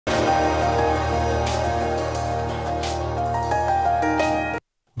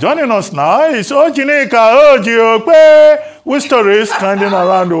Joining us now is OjyOkpe, with stories trending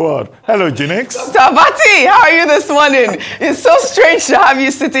around the world. Hello, Jinx. Dr. Abati, how are you this morning? It's so strange to have you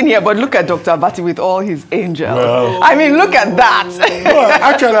sitting here, but look at Dr. Abati with all his angels. Well, I mean, look at that. Well,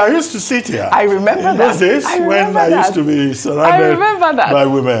 actually, I used to sit here. I remember in those days when I used to be surrounded by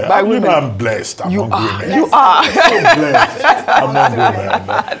women. I'm blessed among women. You are. I'm so blessed among women.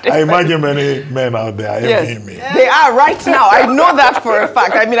 I imagine many men out there envying me. They are right now. I know that for a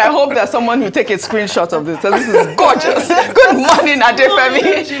fact. I mean, I hope there's someone who take a screenshot of this. So this is gorgeous. Good morning, Adefemi.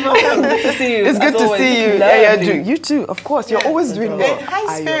 Good to see you. It's good to see you. Yeah, you too. Of course, you're always doing well.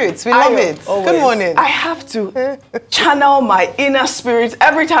 High spirits. We love it. Good morning. I have to channel my inner spirit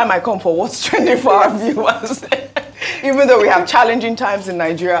every time I come for what's trending for our viewers. Even though we have challenging times in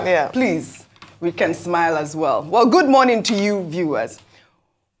Nigeria, please, we can smile as well. Well, good morning to you, viewers.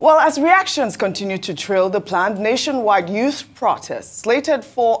 Well, as reactions continue to trail the planned nationwide youth protest slated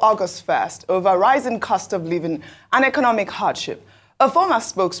for August 1st over rising cost of living and economic hardship, a former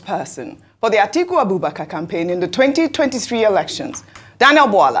spokesperson for the Atiku Abubakar campaign in the 2023 elections, Daniel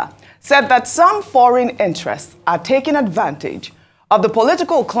Bwala, said that some foreign interests are taking advantage of the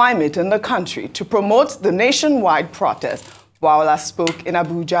political climate in the country to promote the nationwide protest. Bwala spoke in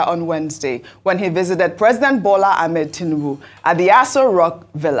Abuja on Wednesday when he visited President Bola Ahmed Tinubu at the Aso Rock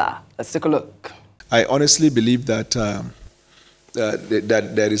villa. Let's take a look. I honestly believe that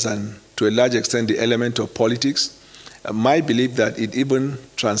that there is, to a large extent, the element of politics. My belief that it even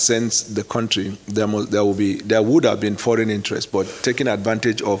transcends the country. There would have been foreign interest, but taking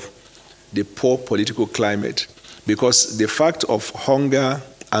advantage of the poor political climate, because the fact of hunger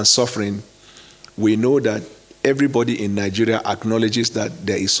and suffering, we know that everybody in Nigeria acknowledges that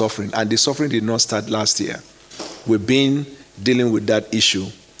there is suffering, and the suffering did not start last year. We've been dealing with that issue,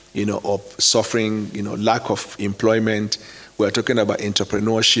 of suffering, lack of employment. We're talking about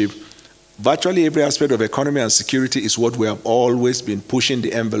entrepreneurship. Virtually every aspect of economy and security is what we have always been pushing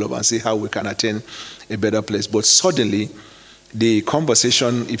the envelope and see how we can attain a better place. But suddenly, the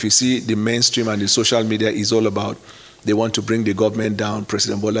conversation, if you see the mainstream and the social media, is all about they want to bring the government down.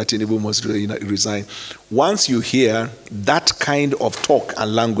 President Bola Tinubu must resign. Once you hear that kind of talk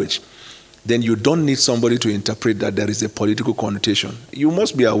and language, then you don't need somebody to interpret that there is a political connotation. You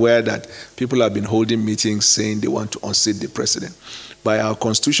must be aware that people have been holding meetings saying they want to unseat the president. By our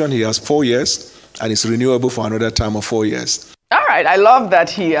constitution, he has 4 years, and it's renewable for another term of 4 years. All right, I love that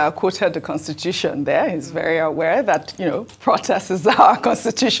he quoted the Constitution there. He's very aware that, protest is our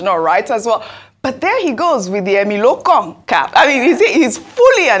constitutional right as well. But there he goes with the Emilokong cap. I mean, he's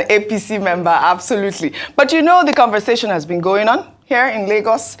fully an APC member, absolutely. But the conversation has been going on here in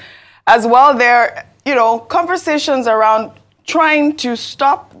Lagos as well. There, conversations around trying to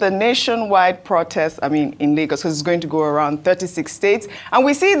stop the nationwide protest, in Lagos, because it's going to go around 36 states. And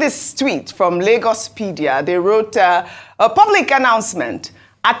we see this tweet from Lagospedia. They wrote a public announcement.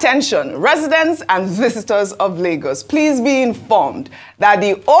 Attention, residents and visitors of Lagos, please be informed that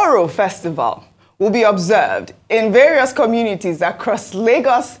the Oro Festival will be observed in various communities across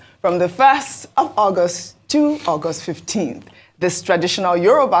Lagos from the 1st of August to August 15th. This traditional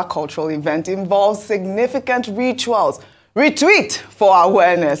Yoruba cultural event involves significant rituals. Retweet for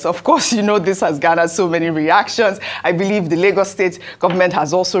awareness. Of course, this has garnered so many reactions. I believe the Lagos state government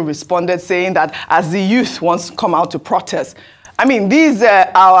has also responded, saying that as the youth wants to come out to protest, these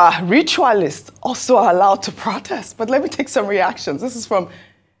our ritualists also are allowed to protest. But let me take some reactions. This is from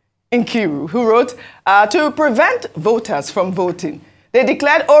Nkiru, who wrote, to prevent voters from voting, they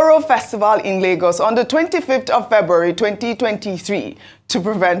declared Oro Festival in Lagos on the 25th of February 2023 to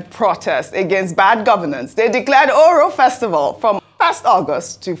prevent protests against bad governance. They declared Oro Festival from 1st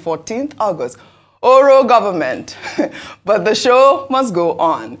August to 14th August. Oro government, but the show must go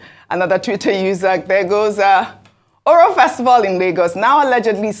on. Another Twitter user, there goes, Oro Festival in Lagos now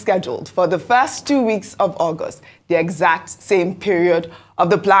allegedly scheduled for the first 2 weeks of August, the exact same period of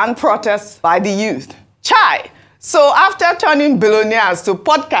the planned protests by the youth. Chai! So after turning billionaires to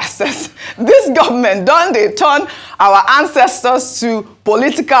podcasters, this government they turn our ancestors to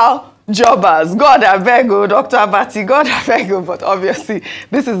political jobbers. God, I beg you, Dr. Abati, God, I beg you. But obviously,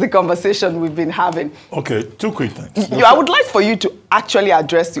 this is the conversation we've been having. Okay, two quick things. I would like for you to actually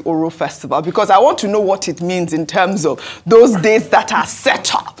address the Oro Festival, because I want to know what it means in terms of those days that are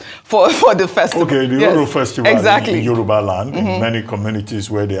set up for the festival. Okay, the Oro Festival in Yoruba land, in many communities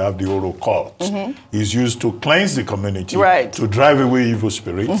where they have the Oro cult, is used to cleanse the community, to drive away evil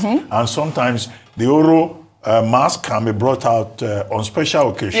spirits, and sometimes the Oro mask can be brought out on special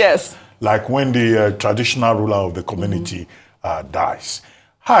occasions, like when the traditional ruler of the community dies.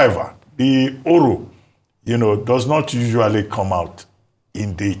 However, the Oro, does not usually come out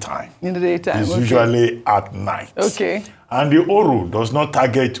in daytime. In the daytime, It's usually at night. Okay. And the Oro does not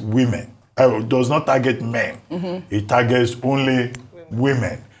target women, does not target men. It targets only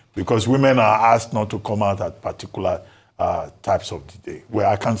women, because women are asked not to come out at particular types of the day. Well,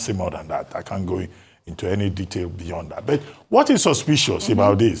 I can't say more than that. I can't go into any detail beyond that. But what is suspicious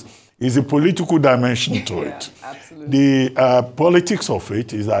about this is the political dimension to it. Absolutely. The politics of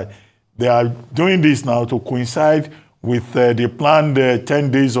it is that they are doing this now to coincide with the planned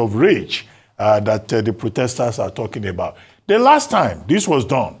 10 days of rage that the protesters are talking about. The last time this was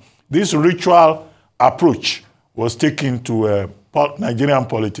done, this ritual approach was taken to Nigerian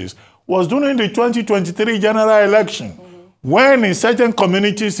politics was during the 2023 general election, when in certain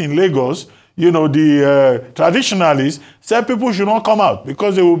communities in Lagos, you know, the traditionalists said people should not come out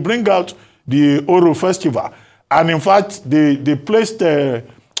because they will bring out the Oro Festival. And in fact, they placed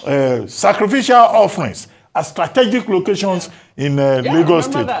sacrificial offerings at strategic locations in Lagos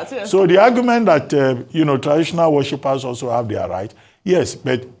State. That, yes. So the argument that, you know, traditional worshippers also have their right, yes,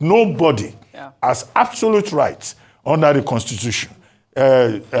 but nobody has absolute rights under the Constitution.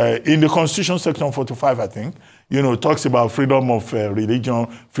 In the Constitution, Section 45, I think, you know, talks about freedom of religion,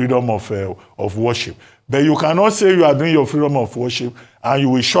 freedom of worship. But you cannot say you are doing your freedom of worship and you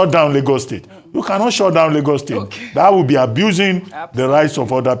will shut down Lagos State. You cannot shut down Lagos State. Okay. That would be abusing the rights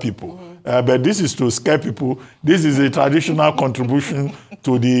of other people. But this is to scare people. This is a traditional contribution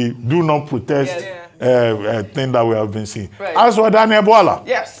to the do not protest thing that we have been seeing. Right. As for Daniel Bwala.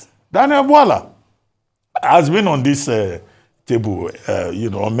 Yes. Daniel Bwala has been on this table, you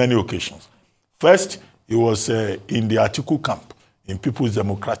know, on many occasions. First, he was in the Atiku camp in People's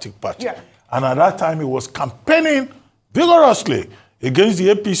Democratic Party. Yeah. And at that time, he was campaigning vigorously against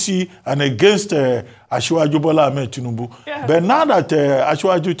the APC and against Asiwaju Bola Ahmed Tinubu. Yeah. But now that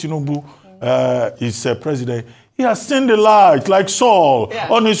Asiwaju Tinubu is president, he has seen the light like Saul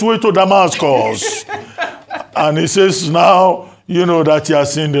on his way to Damascus. And he says now, you know, that he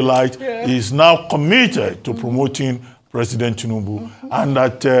has seen the light. He's now committed to promoting President Tinubu. And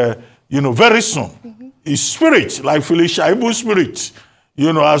that, you know, very soon, his spirit, like Felicia Ibu's spirit,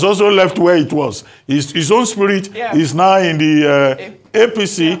 you know, has also left where it was. His own spirit is now in the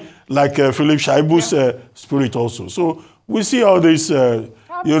APC, like Philip Shaibu's spirit also. So we see all this, you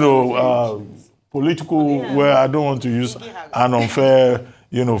know, political, where I don't want to use an unfair,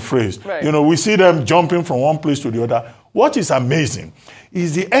 you know, phrase. Right. You know, we see them jumping from one place to the other. What is amazing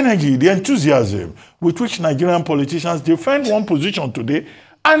is the energy, the enthusiasm with which Nigerian politicians defend one position today,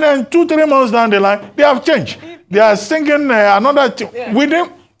 and then 2-3 months down the line, they have changed. They are singing another tune with them.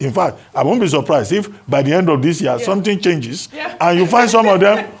 In fact, I won't be surprised if by the end of this year, something changes, and you find some of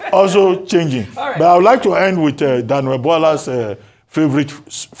them also changing. Right. But I would like to end with Daniel Bwala's favorite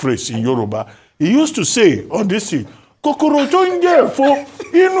phrase in Yoruba. He used to say on this seat, "Kokoro tó ń jẹ ẹ̀fọ́,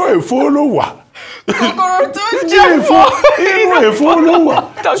 inú ẹ̀fọ́ ló wà."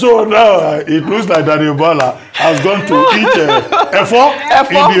 So now it looks like Daniel Bola has gone to eat F4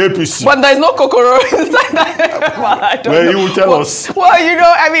 in the APC. But there's no kokoro inside that. Well, I don't know. You will tell us. Well, you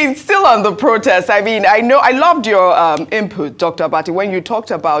know, I mean, still on the protest. I mean, I loved your input, Dr. Abati, when you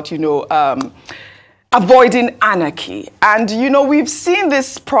talked about, you know, avoiding anarchy. And, you know, we've seen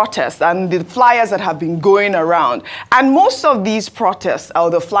this protest and the flyers that have been going around. And most of these protests, or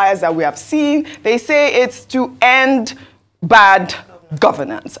the flyers that we have seen, they say it's to end bad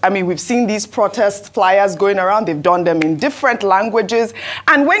governance. I mean, we've seen these protest flyers going around. They've done them in different languages.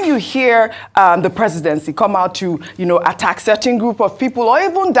 And when you hear the presidency come out to, you know, attack certain group of people, or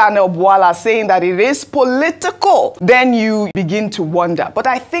even Daniel Bwala saying that it is political, then you begin to wonder. But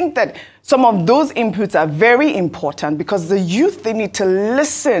I think that some of those inputs are very important, because the youth, they need to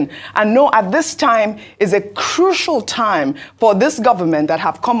listen and know at this time is a crucial time for this government that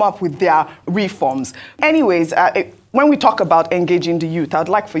have come up with their reforms. Anyways, when we talk about engaging the youth, I'd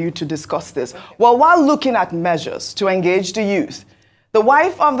like for you to discuss this. Well, while looking at measures to engage the youth, the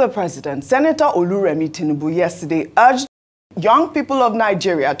wife of the president, Senator Oluremi Tinubu, yesterday urged young people of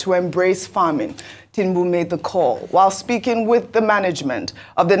Nigeria to embrace farming. Tinubu made the call while speaking with the management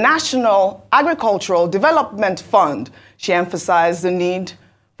of the National Agricultural Development Fund. She emphasized the need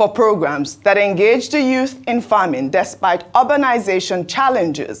for programs that engage the youth in farming despite urbanization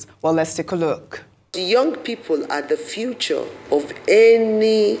challenges. Well, let's take a look. The young people are the future of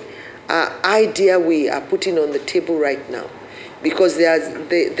any idea we are putting on the table right now, because there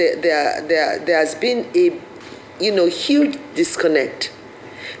has been a, you know, huge disconnect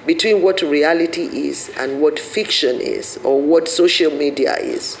between what reality is and what fiction is, or what social media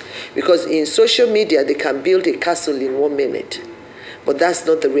is. Because in social media, they can build a castle in 1 minute, but that's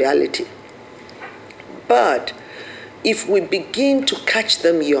not the reality. But if we begin to catch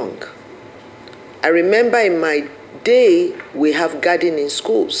them young. I remember in my day, we have gardening in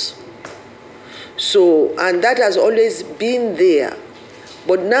schools. So, and that has always been there.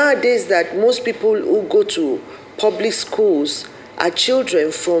 But nowadays that most people who go to public schools are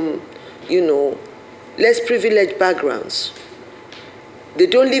children from, less privileged backgrounds. They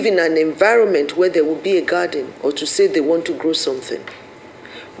don't live in an environment where there will be a garden or to say they want to grow something.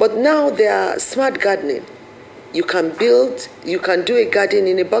 But now there are smart gardening. You can do a garden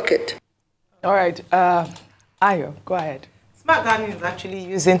in a bucket. All right, Ayo, go ahead. Smart gardening is actually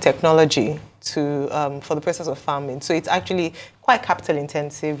using technology for the process of farming. So it's actually quite capital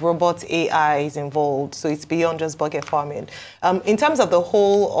intensive. Robots, AI is involved. So it's beyond just bucket farming. In terms of the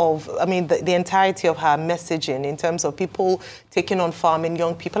whole of, the entirety of her messaging, in terms of people taking on farming,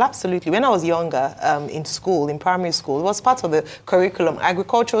 young people, absolutely. When I was younger, in school, in primary school, it was part of the curriculum.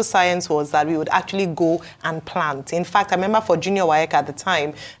 Agricultural science was that we would actually go and plant. In fact, I remember for junior WAEC at the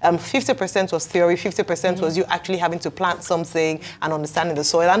time, 50% was theory, 50% was you actually having to plant something and understanding the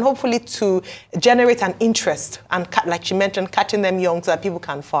soil, and hopefully to generate an interest, and like she mentioned, catching them young so that people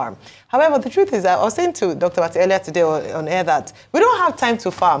can farm. However, the truth is that I was saying to Dr. Bati earlier today on air that we don't have time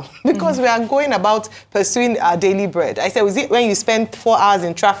to farm because we are going about pursuing our daily bread. I said, when you spend 4 hours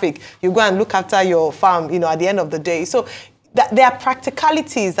in traffic, you go and look after your farm, at the end of the day. So there are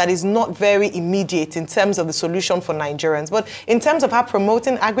practicalities that is not very immediate in terms of the solution for Nigerians. But in terms of how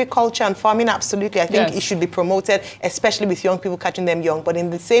promoting agriculture and farming, absolutely, I think it should be promoted, especially with young people, catching them young. But in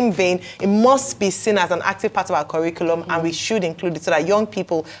the same vein, it must be seen as an active part of our curriculum, and we should include it so that young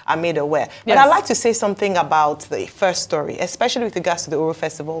people are made aware. But I'd like to say something about the first story, especially with regards to the Oro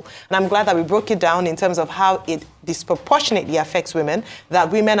Festival. And I'm glad that we broke it down in terms of how it disproportionately affects women, that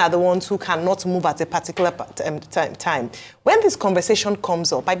women are the ones who cannot move at a particular time. When this conversation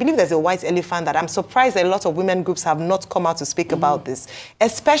comes up, I believe there's a white elephant that I'm surprised that a lot of women groups have not come out to speak about this,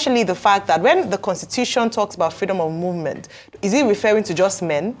 especially the fact that when the Constitution talks about freedom of movement, is it referring to just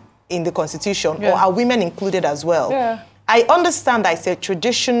men in the Constitution, or are women included as well? Yeah. I understand that it's a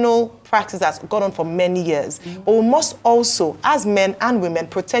traditional practice that's gone on for many years, but we must also, as men and women,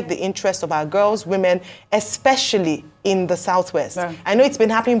 protect the interests of our girls, women, especially in the Southwest. Yeah. I know it's been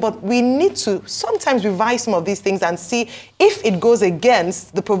happening, but we need to sometimes revise some of these things and see if it goes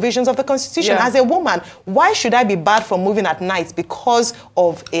against the provisions of the Constitution. As a woman, why should I be bad for moving at night because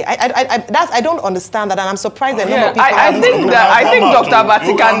of I don't understand that, and I'm surprised that a number of people I think Dr.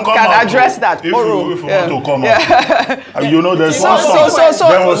 Bati can address that. If you want to come out, there's one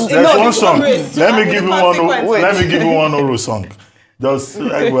song. There's one song. Let me give you one Oro song. Just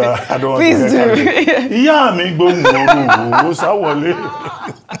I don't want Please to do. Yeah, me go.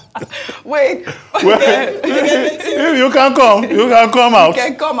 Wait. You can come. You can come out. You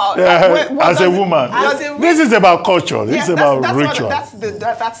can come out. As a woman. This is about culture. This is about ritual.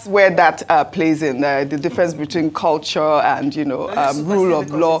 That's where that plays in, the difference between culture and, rule of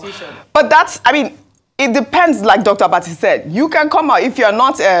law. But it depends, like Dr. Bati said. You can come out if you're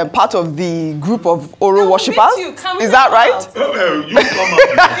not part of the group of Oro worshippers. Is that right? You come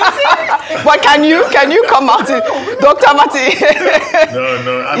out. But can you come out, Dr. Bati?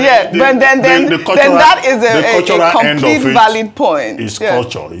 No. Then that is a complete valid point. It's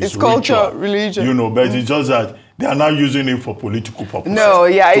culture. It's culture, religion. But it's just that they are not using it for political purposes. No,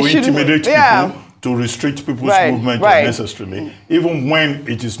 to intimidate people, to restrict people's movement unnecessarily, even when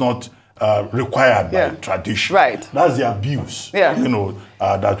it is not required by tradition. Right. That's the abuse,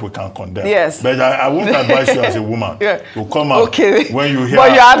 that we can condemn. Yes. But I won't advise you as a woman to come out when you hear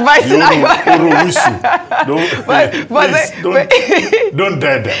but you're advising don't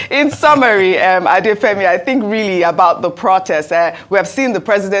dare them. In summary, Adefemi, I think really about the protest, we have seen the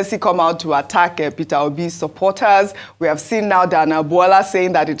presidency come out to attack Peter Obi's supporters. We have seen now Dana Bwala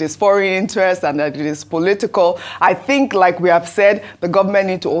saying that it is foreign interest and that it is political. I think, like we have said, the government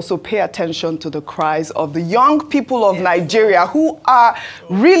need to also pay attention to the cries of the young people of Nigeria who are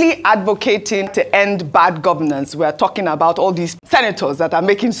really advocating to end bad governance. We're talking about all these senators that are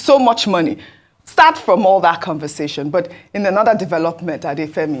making so much money. Start from all that conversation. But in another development,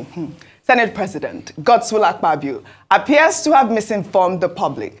 Adefemi, Senate President Godswill Akpabio appears to have misinformed the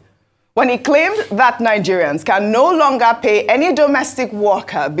public when he claimed that Nigerians can no longer pay any domestic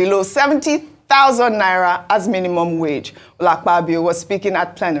worker below 70,000 naira as minimum wage. Akpabio was speaking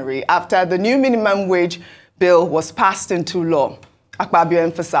at plenary after the new minimum wage bill was passed into law. Akpabio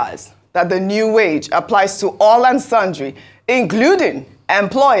emphasized that the new wage applies to all and sundry, including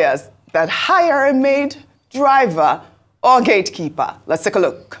employers that hire a maid, driver, or gatekeeper. Let's take a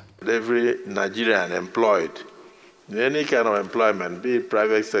look. Every Nigerian employed in any kind of employment, be it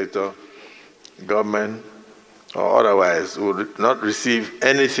private sector, government, or otherwise would not receive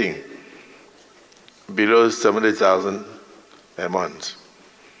anything below 70,000 a month.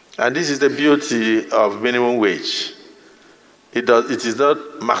 And this is the beauty of minimum wage. It is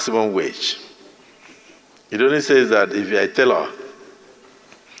not maximum wage. It only says that if you're a tailor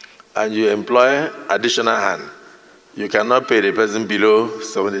and you employ additional hand, you cannot pay the person below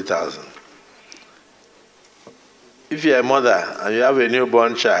 70,000. If you're a mother and you have a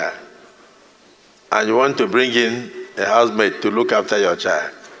newborn child and you want to bring in a housemaid to look after your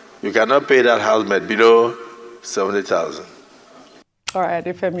child, you cannot pay that housemaid below 70,000. All right,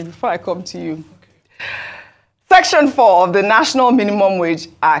 Ifemi, before I come to you. Section 4 of the National Minimum Wage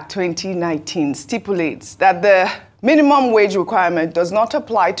Act 2019 stipulates that the minimum wage requirement does not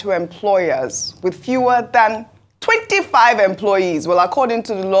apply to employers with fewer than 25 employees. Well, according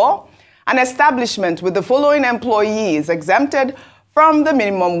to the law, an establishment with the following employees exempted from the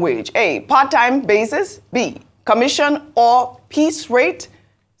minimum wage: A, part-time basis; B, commission or piece rate;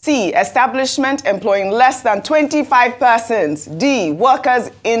 C, establishment employing less than 25 persons; D,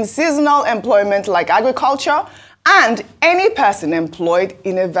 workers in seasonal employment like agriculture; and any person employed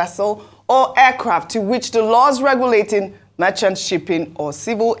in a vessel or aircraft to which the laws regulating merchant shipping or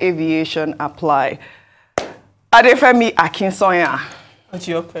civil aviation apply. Adefemi Akinsoya.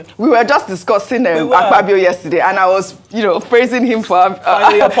 OjyOkpe. We were just discussing Akpabio yesterday, and I was, praising him for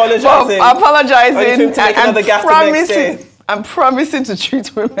apologizing and promising to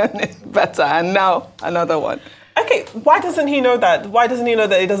treat women better, and now another one. Okay, why doesn't he know that? Why doesn't he know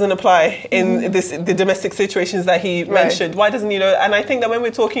that it doesn't apply in the domestic situations that he mentioned? Why doesn't he know? And I think that when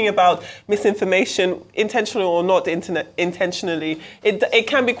we're talking about misinformation, intentional or not intentionally, it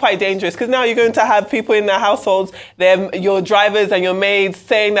can be quite dangerous, because now you're going to have people in their households, your drivers and your maids,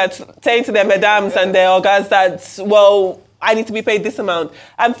 saying to their madams and their ogas that, well, I need to be paid this amount.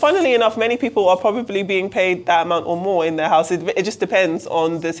 And funnily enough, many people are probably being paid that amount or more in their house. It just depends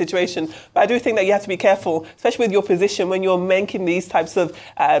on the situation. But I do think that you have to be careful, especially with your position, when you're making these types of,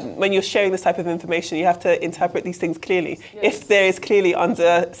 when you're sharing this type of information, you have to interpret these things clearly. Yes. If there is clearly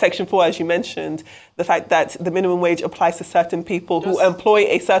under Section 4, as you mentioned, the fact that the minimum wage applies to certain people who employ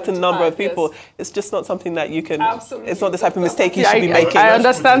a certain number of people, it's just not something that you can, it's not the type of mistake you should be making. I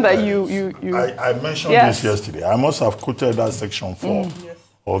understand that I mentioned this yesterday. I must have quoted that Section 4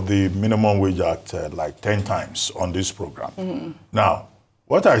 of the Minimum Wage Act like 10 times on this program. Now,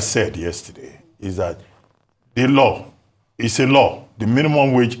 what I said yesterday is that the law is a law. The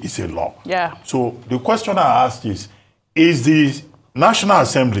minimum wage is a law. Yeah. So the question I asked is the National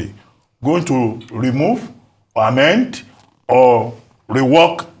Assembly going to remove or amend or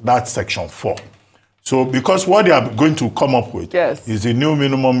rework that Section 4? So because what they are going to come up with is the new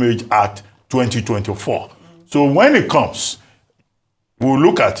Minimum Wage Act 2024. So when it comes, we'll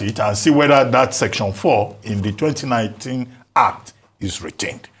look at it and see whether that Section 4 in the 2019 Act is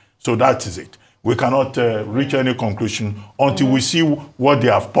retained. So that is it. We cannot reach any conclusion until we see what they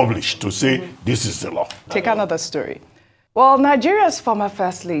have published to say this is the law. Take another story. Well, Nigeria's former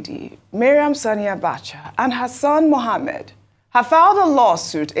First Lady, Mariam Sani Abacha, and her son Mohammed have filed a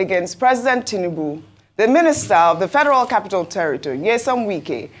lawsuit against President Tinubu, the Minister of the Federal Capital Territory, Nyesom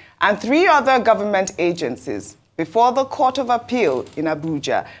Wike, and 3 other government agencies before the Court of Appeal in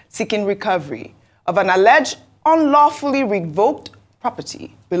Abuja, seeking recovery of an alleged unlawfully revoked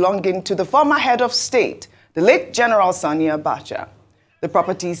property belonging to the former head of state, the late General Sani Abacha. The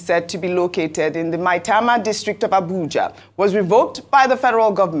property, said to be located in the Maitama district of Abuja, was revoked by the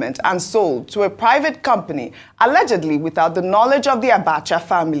federal government and sold to a private company, allegedly without the knowledge of the Abacha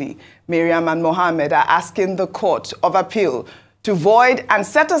family. Mariam and Mohammed are asking the Court of Appeal to void and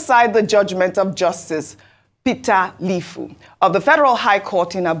set aside the judgment of Justice Peter Lifu of the Federal High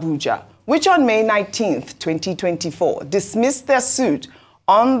Court in Abuja, which on May 19, 2024, dismissed their suit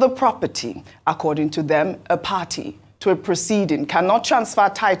on the property. According to them, a party to a proceeding cannot transfer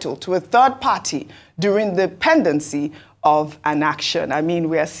title to a third party during the pendency of an action. I mean,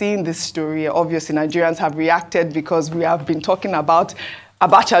 we are seeing this story. Obviously, Nigerians have reacted because we have been talking about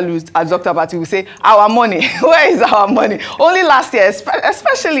Abacha lose, as Dr. Abati will say, our money. Where is our money? Only last year,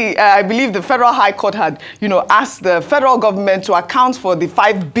 especially, I believe the Federal High Court had, asked the federal government to account for the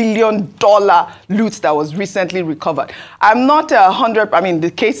 $5 billion loot that was recently recovered. I'm not 100,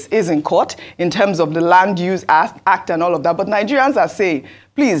 the case is in court in terms of the Land Use Act and all of that, but Nigerians are saying,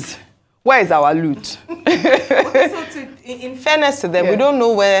 please, where is our loot? Okay, so In fairness to them, we don't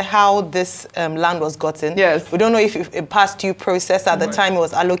know how this land was gotten. Yes. We don't know if it passed due process at the time it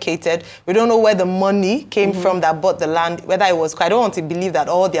was allocated. We don't know where the money came from that bought the land, whether it was... I don't want to believe that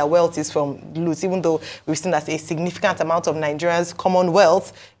all their wealth is from loot, even though we've seen that a significant amount of Nigerians' common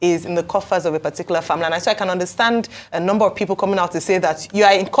wealth is in the coffers of a particular family. And so I can understand a number of people coming out to say that you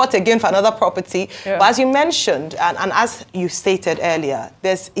are in court again for another property. Yeah. But as you mentioned, and as you stated earlier,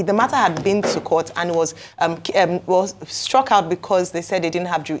 the matter had been to court and was struck out because they said they didn't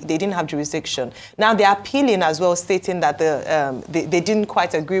have jurisdiction. Now they're appealing as well, stating that they didn't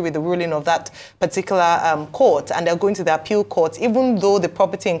quite agree with the ruling of that particular court, and they're going to the appeal court, even though the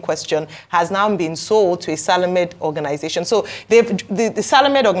property in question has now been sold to a Salamed organization. So the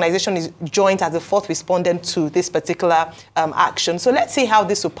Salamed organization is joined as the fourth respondent to this particular action. So let's see how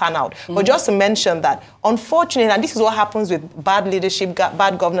this will pan out. But just to mention that, unfortunately, and this is what happens with bad leadership,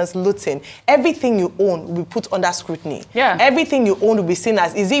 bad governance, looting, everything you own will be put under scrutiny. Yeah. Everything you own will be seen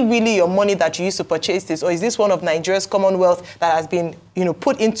as, is it really your money that you used to purchase this, or is this one of Nigeria's commonwealth that has been,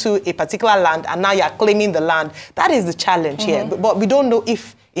 put into a particular land and now you're claiming the land? That is the challenge here. But we don't know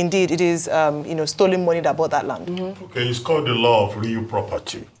if indeed it is, stolen money that bought that land. Okay, it's called the law of real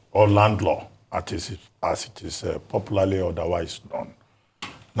property, or land law, as it is popularly otherwise known.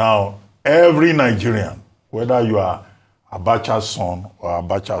 Now, every Nigerian, whether you are Abacha's son or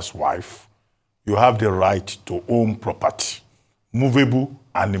Abacha's wife, you have the right to own property, movable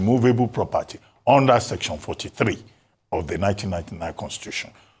and immovable property, under Section 43 of the 1999 Constitution.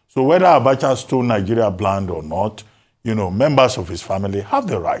 So whether Abacha stole Nigeria land or not, members of his family have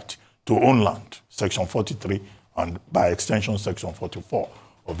the right to own land, Section 43, and by extension, Section 44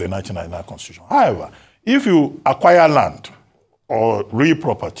 of the 1999 Constitution. However, if you acquire land or real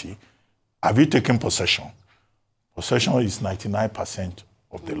property, have you taken possession? Possession is 99%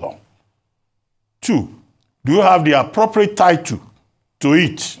 of the law. 2, do you have the appropriate title to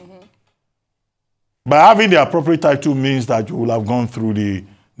it? By having the appropriate title means that you will have gone through the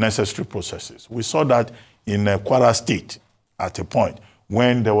necessary processes. We saw that in Kwara State at a point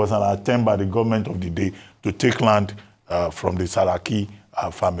when there was an attempt by the government of the day to take land from the Saraki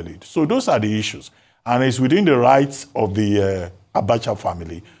family. So those are the issues. And it's within the rights of the Abacha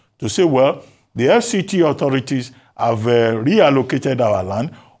family to say, well, the FCT authorities have reallocated our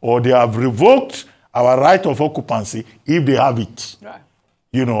land, or they have revoked our right of occupancy if they have it. Right.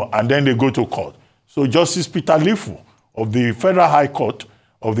 And then they go to court. So Justice Peter Lifu of the Federal High Court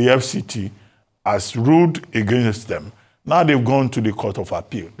of the FCT has ruled against them. Now they've gone to the Court of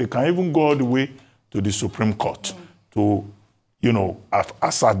Appeal. They can even go all the way to the Supreme Court to,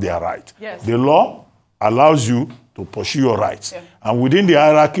 assert their right. Yes. The law allows you to pursue your rights. Yeah. And within the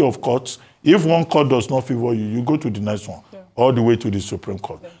hierarchy of courts, if one court does not favor you, you go to the next one, all the way to the Supreme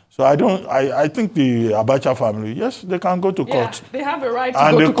Court. Yeah. So I think the Abacha family, yes, they can go to court. They have a right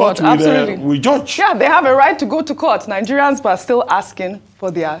to go to court, and absolutely. We judge. Yeah, they have a right to go to court. Nigerians are still asking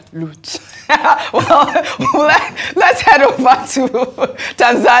for their loot. Well, let's head over to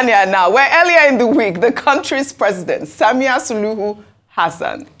Tanzania now, where earlier in the week, the country's president, Samia Suluhu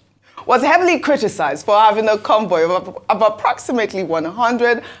Hassan, was heavily criticized for having a convoy of approximately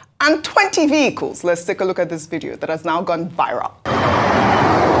 120 vehicles. Let's take a look at this video that has now gone viral.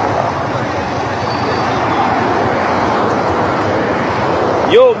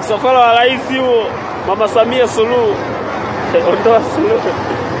 Yo, msafara wa rais huo, Mama Samia Suluhu. Ondoa Suluhu.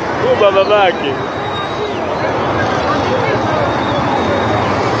 Huyo baba bake.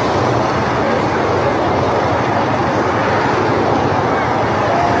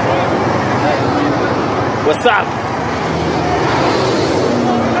 What's up?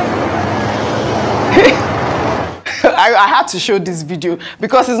 I had to show this video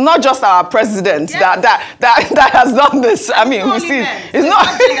because it's not just our president that has done this. I mean, we see it's not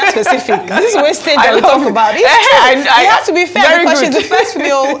specific. This is wastage that we talk about. It's true. You have to be fair because she's the first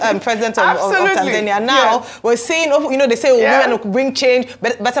female president of Tanzania. Now we're saying, they say women will bring change,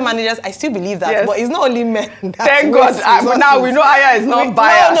 better managers. I still believe that, but it's not only men. Thank God. But now we know Aya is not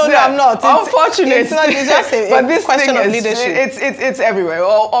biased. No, I'm not. Unfortunately, it's not. It's just a question of leadership. It's everywhere,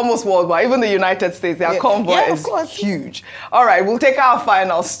 almost worldwide. Even the United States, their convoy is huge. All right, we'll take our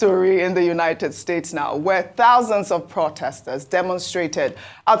final story in the United States now, where thousands of protesters demonstrated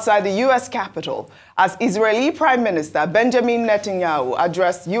outside the U.S. Capitol as Israeli Prime Minister Benjamin Netanyahu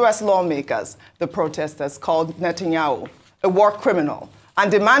addressed U.S. lawmakers. The protesters called Netanyahu a war criminal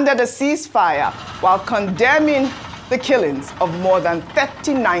and demanded a ceasefire while condemning the killings of more than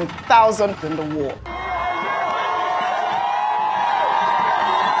 39,000 in the war.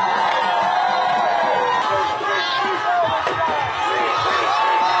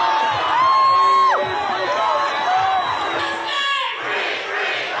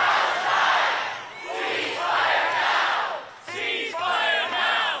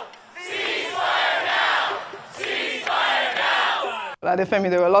 Adefemi,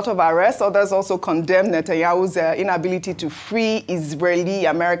 there were a lot of arrests. Others also condemned Netanyahu's inability to free Israeli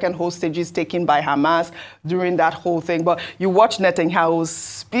American hostages taken by Hamas during that whole thing. But you watched Netanyahu's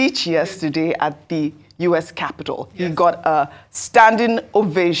speech yesterday at the U.S. Capitol. Yes. He got a standing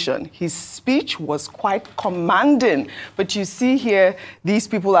ovation. His speech was quite commanding. But you see here, these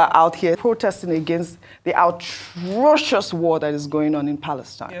people are out here protesting against the atrocious war that is going on in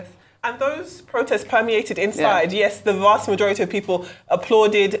Palestine. Yes. And those protests permeated inside. Yeah. Yes, the vast majority of people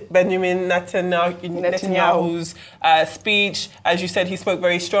applauded Benjamin Netanyahu's speech. As you said, he spoke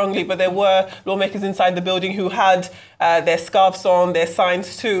very strongly, but there were lawmakers inside the building who had their scarves on, their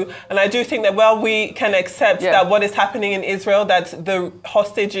signs too. And I do think that while we can accept that what is happening in Israel, that the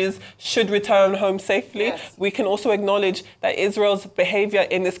hostages should return home safely, we can also acknowledge that Israel's behavior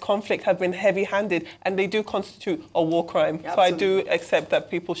in this conflict has been heavy-handed, and they do constitute a war crime. Absolutely. So I do accept that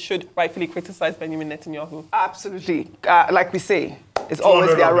people should rightfully criticize Benjamin Netanyahu. Absolutely. Like we say, it's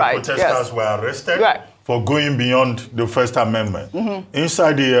always their right. Protesters were arrested for going beyond the First Amendment.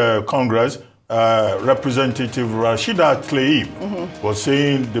 Inside the Congress, Representative Rashida Tlaib was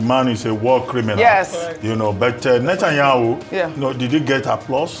saying the man is a war criminal. Yes. You know, but Netanyahu, you know, did he get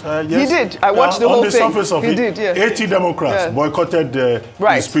applause? Yes. He did. I watched the whole thing. On the surface of it, 80 Democrats boycotted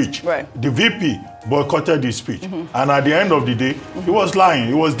his speech. The VP boycotted his speech. And at the end of the day, he was lying.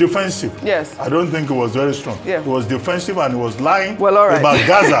 He was defensive. Yes. I don't think he was very strong. He was defensive and he was lying about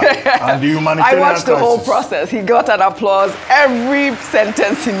Gaza and the humanitarian I watched the whole crisis. process. He got an applause. Every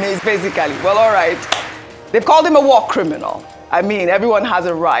sentence he made, basically. Well, all right. They've called him a war criminal. I mean, everyone has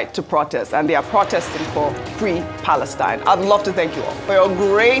a right to protest, and they are protesting for free Palestine. I'd love to thank you all for your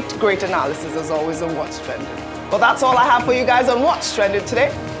great analysis, as always, on What's Trending. Well, that's all I have for you guys on What's Trending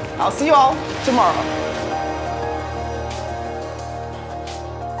today. I'll see you all tomorrow.